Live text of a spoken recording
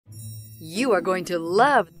You are going to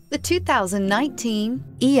love the 2019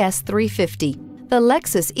 ES350. The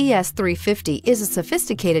Lexus ES350 is a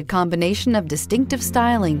sophisticated combination of distinctive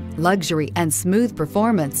styling, luxury, and smooth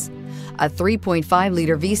performance. A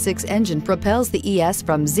 3.5-liter V6 engine propels the ES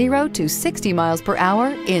from 0 to 60 miles per hour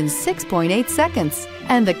in 6.8 seconds.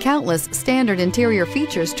 And the countless standard interior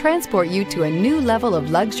features transport you to a new level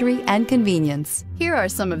of luxury and convenience. Here are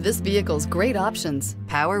some of this vehicle's great options: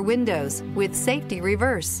 power windows with safety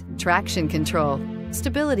reverse, traction control,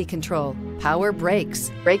 stability control, power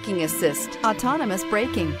brakes, braking assist, autonomous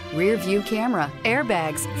braking, rear view camera,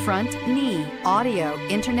 airbags, front knee, audio,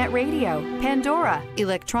 internet radio, Pandora,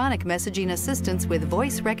 electronic messaging assistance with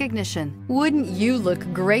voice recognition. Wouldn't you look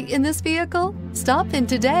great in this vehicle? Stop in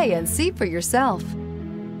today and see for yourself.